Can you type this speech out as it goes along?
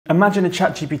Imagine a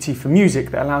ChatGPT for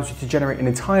music that allows you to generate an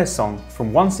entire song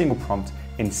from one single prompt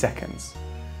in seconds.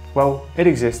 Well, it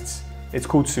exists, it's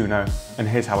called Suno, and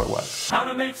here's how it works. How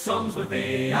to make songs with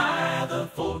AI, the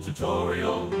full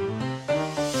tutorial.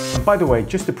 And by the way,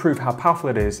 just to prove how powerful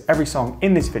it is, every song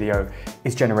in this video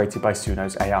is generated by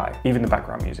Suno's AI, even the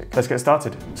background music. Let's get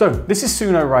started. So this is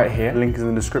Suno right here, link is in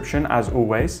the description as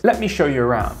always. Let me show you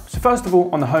around. So first of all,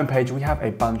 on the homepage, we have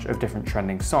a bunch of different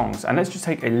trending songs, and let's just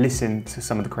take a listen to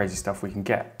some of the crazy stuff we can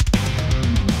get.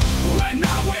 When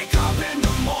I wake up in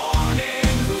the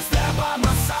morning, who's there by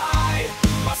my side?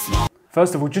 My small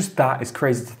First of all, just that is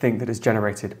crazy to think that it's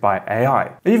generated by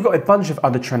AI. Now you've got a bunch of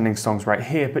other trending songs right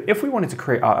here, but if we wanted to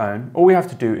create our own, all we have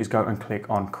to do is go and click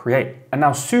on create. And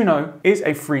now Suno is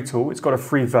a free tool. It's got a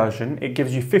free version. It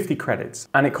gives you 50 credits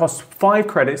and it costs 5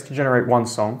 credits to generate one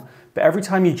song. But every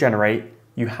time you generate,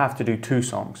 you have to do 2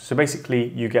 songs. So basically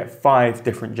you get 5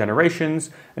 different generations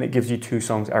and it gives you 2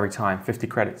 songs every time, 50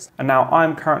 credits. And now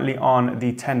I'm currently on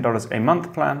the $10 a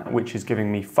month plan, which is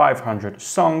giving me 500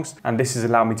 songs. And this has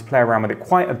allowed me to play around with it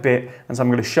quite a bit. And so I'm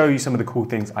going to show you some of the cool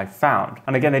things I found.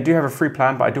 And again, they do have a free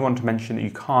plan, but I do want to mention that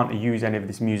you can't use any of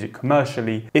this music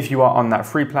commercially if you are on that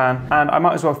free plan. And I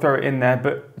might as well throw it in there,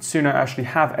 but Suno actually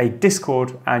have a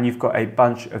Discord and you've got a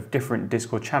bunch of different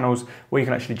Discord channels where you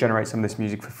can actually generate some of this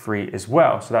music for free as well.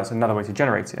 So that's another way to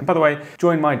generate it. And by the way,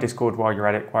 join my Discord while you're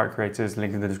at it, Quiet Creators,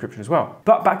 link in the description as well.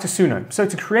 But back to Suno. So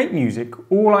to create music,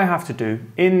 all I have to do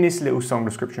in this little song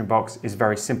description box is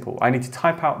very simple. I need to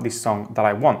type out this song that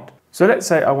I want. So let's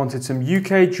say I wanted some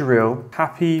UK drill,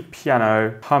 happy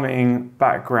piano, humming,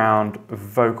 background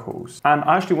vocals. And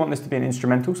I actually want this to be an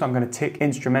instrumental, so I'm going to tick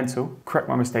instrumental, correct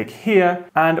my mistake here,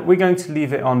 and we're going to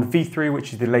leave it on V3,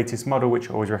 which is the latest model, which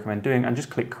I always recommend doing, and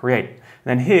just click create. And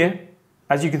then here,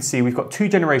 as you can see, we've got 2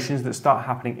 generations that start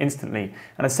happening instantly.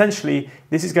 And essentially,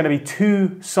 this is going to be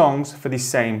 2 songs for the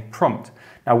same prompt.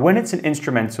 Now, when it's an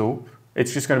instrumental,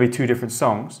 it's just going to be 2 different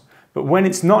songs. But when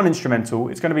it's not an instrumental,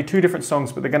 it's going to be 2 different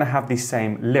songs, but they're going to have the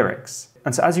same lyrics.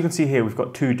 And so as you can see here, we've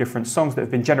got 2 different songs that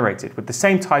have been generated with the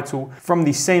same title from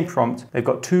the same prompt. They've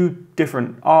got 2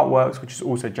 different artworks, which is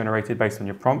also generated based on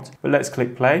your prompt. But let's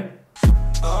click play.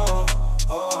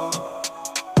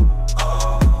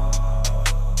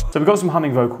 So we've got some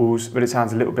humming vocals, but it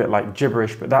sounds a little bit like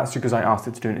gibberish, but that's because I asked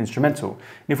it to do an instrumental.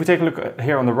 And if we take a look at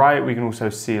here on the right, we can also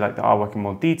see like the artwork in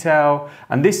more detail.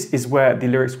 And this is where the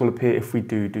lyrics will appear if we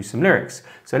do some lyrics.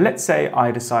 So let's say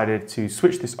I decided to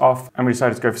switch this off and we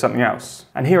decided to go for something else.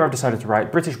 And here I've decided to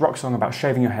write British rock song about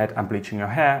shaving your head and bleaching your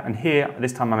hair. And here,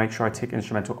 this time I make sure I tick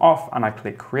instrumental off and I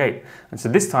click create. And so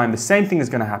this time the same thing is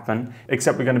going to happen,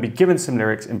 except we're going to be given some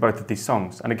lyrics in both of these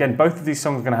songs. And again, both of these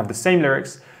songs are going to have the same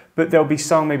lyrics, but they'll be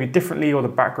sung maybe differently, or the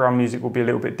background music will be a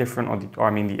little bit different, or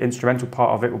the instrumental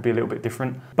part of it will be a little bit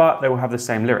different, but they will have the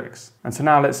same lyrics. And so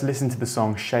now let's listen to the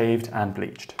song Shaved and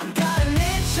Bleached.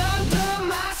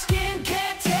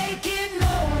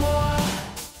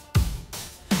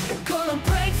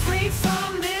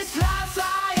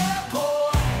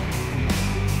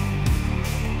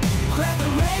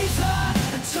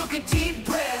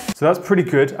 So that's pretty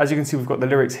good. As you can see, we've got the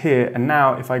lyrics here. And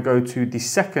now if I go to the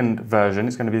second version,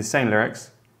 it's going to be the same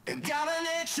lyrics. got an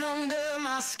itch under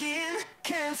my skin,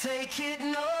 can't take it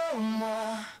no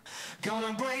more.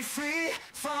 Gonna break free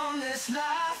from this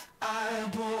life I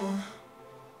bore.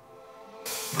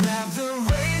 Grabbed the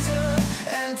razor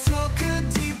and took a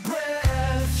deep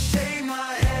breath, shaved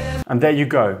my head. And there you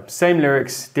go. Same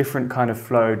lyrics, different kind of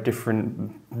flow,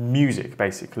 different music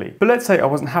basically. But let's say I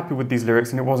wasn't happy with these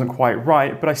lyrics and it wasn't quite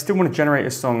right, but I still want to generate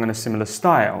a song in a similar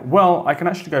style. Well, I can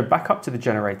actually go back up to the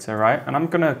generator, right? And I'm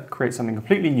going to create something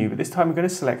completely new, but this time I'm going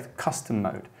to select custom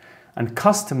mode. And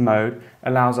custom mode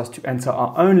allows us to enter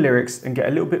our own lyrics and get a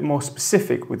little bit more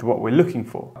specific with what we're looking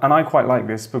for. And I quite like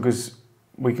this because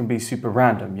we can be super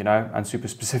random, you know, and super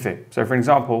specific. So for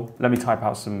example, let me type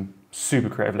out some super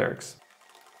creative lyrics.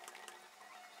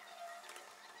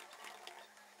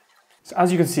 So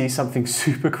as you can see, something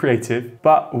super creative,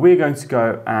 but we're going to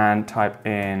go and type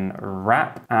in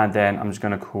rap, and then I'm just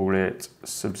going to call it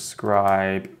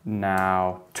subscribe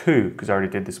now to, because I already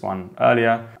did this one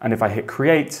earlier. And if I hit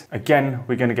create, again,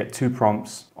 we're going to get 2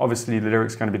 prompts. Obviously the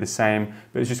lyrics are going to be the same,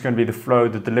 but it's just going to be the flow,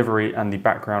 the delivery, and the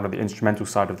background or the instrumental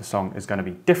side of the song is going to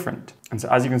be different. And so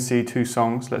as you can see, 2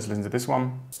 songs. Let's listen to this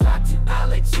one. Subscribe to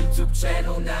Alec's YouTube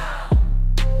channel now.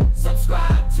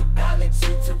 Subscribe to Alec's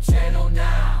YouTube channel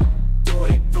now. Do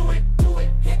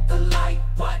it, hit the like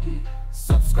button.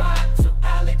 Subscribe to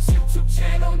Alec's YouTube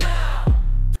channel now.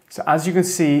 So as you can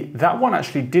see, that one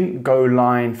actually didn't go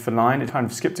line for line. It kind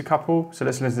of skipped a couple. So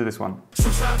let's listen to this one.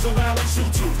 Subscribe to Alec's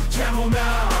YouTube channel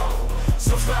now.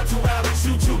 Subscribe to Alec's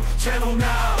YouTube channel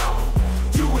now.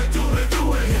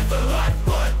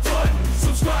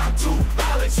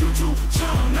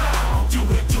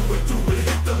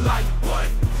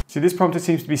 See, this prompter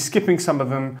seems to be skipping some of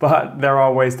them, but there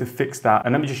are ways to fix that.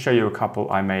 And let me just show you a couple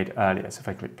I made earlier. So if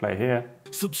I click play here.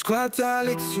 Subscribe to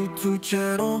Alec's YouTube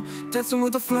channel. Dancing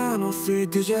with a flannel,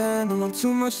 3-digit handle. I'm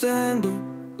too much to handle.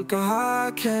 Look how high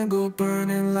I can go,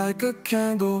 burning like a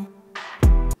candle.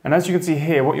 And as you can see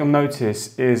here, what you'll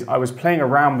notice is I was playing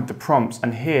around with the prompts,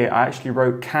 and here I actually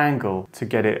wrote Kangle to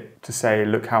get it to say,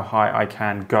 look how high I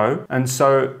can go. And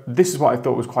so this is what I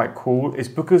thought was quite cool, is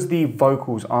because the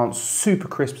vocals aren't super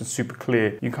crisp and super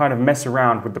clear, you kind of mess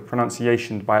around with the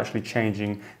pronunciation by actually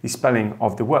changing the spelling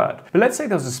of the word. But let's say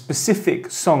there was a specific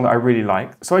song that I really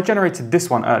liked. So I generated this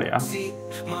one earlier. See,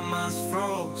 my mind's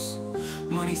froze.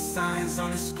 Money signs on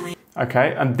the screen.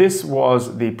 Okay, and this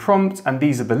was the prompt and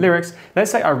these are the lyrics. Let's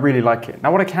say I really like it.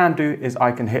 Now what I can do is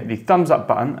I can hit the thumbs up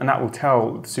button and that will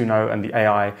tell Suno and the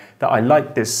AI that I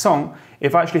like this song.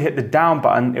 If I actually hit the down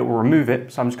button, it will remove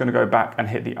it. So I'm just gonna go back and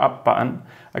hit the up button.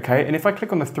 Okay, and if I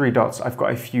click on the 3 dots, I've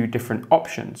got a few different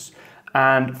options.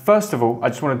 And first of all, I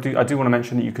do want to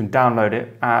mention that you can download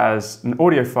it as an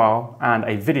audio file and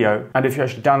a video. And if you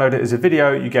actually download it as a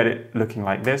video, you get it looking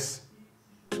like this.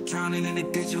 Drowning in a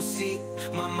digital sea,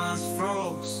 my mind's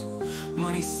froze.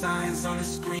 Money signs on the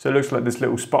screen. So it looks like this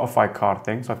little Spotify card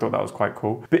thing, so I thought that was quite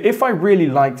cool. But if I really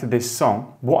liked this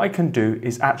song, what I can do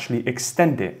is actually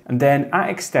extend it. And then at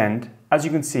extend, as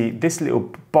you can see, this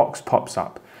little box pops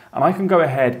up. And I can go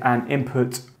ahead and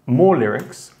input more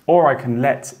lyrics, or I can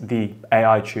let the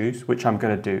AI choose, which I'm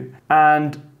gonna do.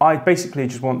 And I basically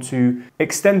just want to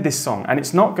extend this song. And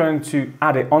it's not going to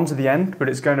add it onto the end, but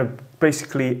it's going to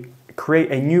basically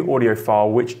create a new audio file,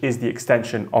 which is the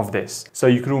extension of this. So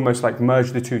you can almost like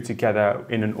merge the two together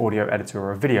in an audio editor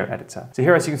or a video editor. So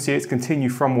here, as you can see, it's continue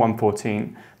from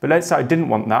 114, but let's say I didn't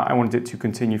want that. I wanted it to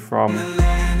continue from.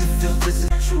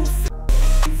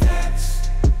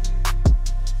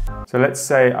 So let's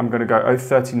say I'm gonna go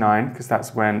 039, because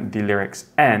that's when the lyrics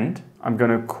end. I'm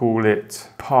gonna call it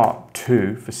part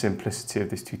 2 for simplicity of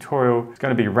this tutorial. It's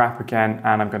gonna be rap again,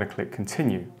 and I'm gonna click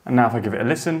continue. And now if I give it a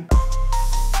listen,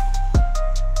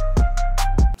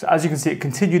 so as you can see, it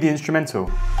continued the instrumental,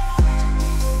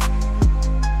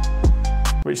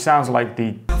 which sounds like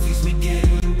the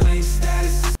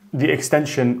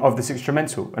extension of this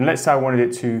instrumental. And let's say I wanted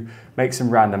it to make some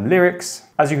random lyrics.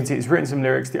 As you can see, it's written some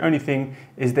lyrics. The only thing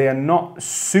is they are not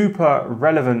super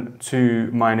relevant to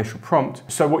my initial prompt.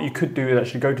 So what you could do is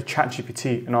actually go to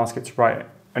ChatGPT and ask it to write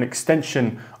an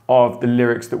extension of the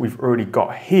lyrics that we've already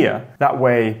got here. That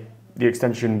way, the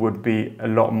extension would be a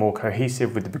lot more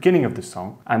cohesive with the beginning of the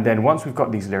song. And then once we've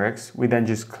got these lyrics, we then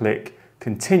just click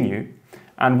continue.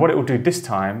 And what it will do this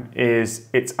time is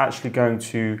it's actually going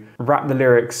to rap the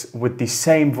lyrics with the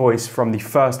same voice from the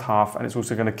first half, and it's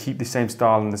also going to keep the same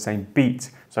style and the same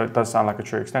beat. So it does sound like a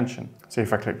true extension. So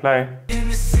if I click play, In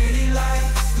the city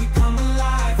lights, we come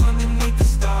alive underneath the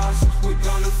stars. We're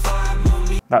gonna find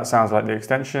mommy. That sounds like the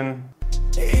extension.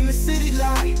 In the city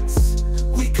lights,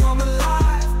 we come alive.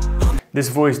 This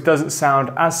voice doesn't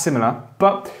sound as similar,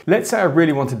 but let's say I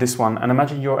really wanted this one, and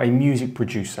imagine you're a music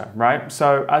producer, right?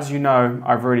 So as you know,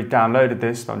 I've already downloaded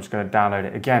this, so I'm just gonna download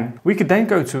it again. We could then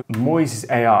go to Moises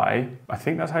AI. I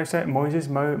think that's how you say it, Moises,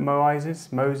 Moises,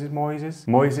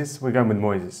 we're going with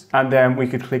Moises. And then we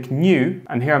could click new,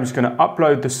 and here I'm just gonna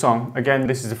upload the song. Again,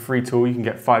 this is a free tool, you can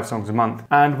get 5 songs a month.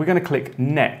 And we're gonna click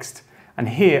next. And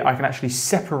here I can actually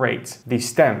separate the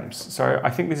stems. So I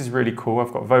think this is really cool.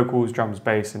 I've got vocals, drums,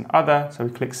 bass, and other. So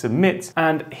we click submit.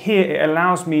 And here it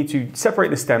allows me to separate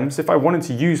the stems. If I wanted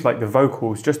to use like the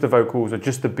vocals, or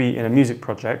just the beat in a music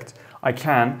project, I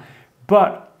can.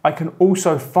 But I can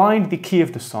also find the key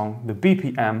of the song, the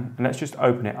BPM, and let's just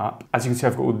open it up. As you can see,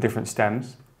 I've got all the different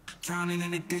stems. Drowning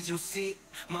in a digital sea,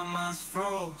 my mind's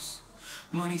froze.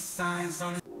 Money signs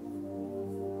on the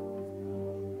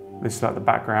This is like the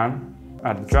background.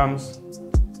 Add the drums.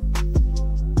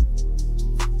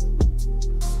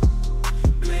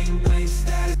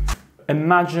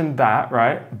 Imagine that,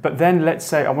 right? But then let's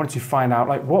say I wanted to find out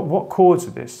like what chords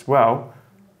are this? Well,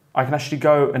 I can actually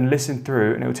go and listen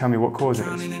through and it will tell me what chords it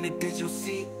is. in a digital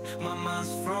sea, my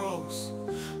mind's froze.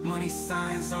 Money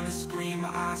signs on the screen, my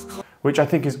eyes closed. Which I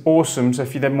think is awesome. So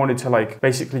if you then wanted to like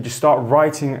basically just start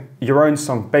writing your own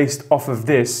song based off of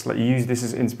this, like you use this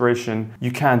as inspiration,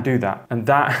 you can do that. And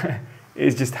that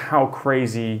is just how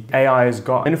crazy AI has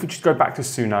got. And if we just go back to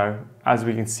Suno, as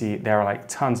we can see, there are like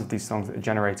tons of these songs that are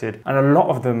generated, and a lot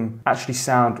of them actually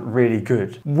sound really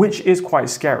good, which is quite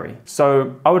scary.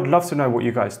 So I would love to know what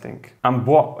you guys think. And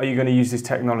what are you going to use this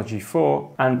technology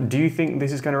for? And do you think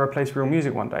this is going to replace real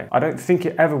music one day? I don't think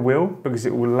it ever will, because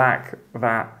it will lack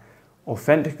that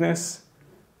authenticness,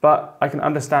 but I can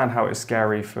understand how it's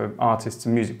scary for artists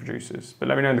and music producers. But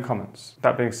let me know in the comments.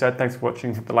 That being said, thanks for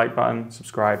watching. Hit the like button,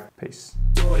 subscribe, peace.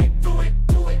 Do it, do it.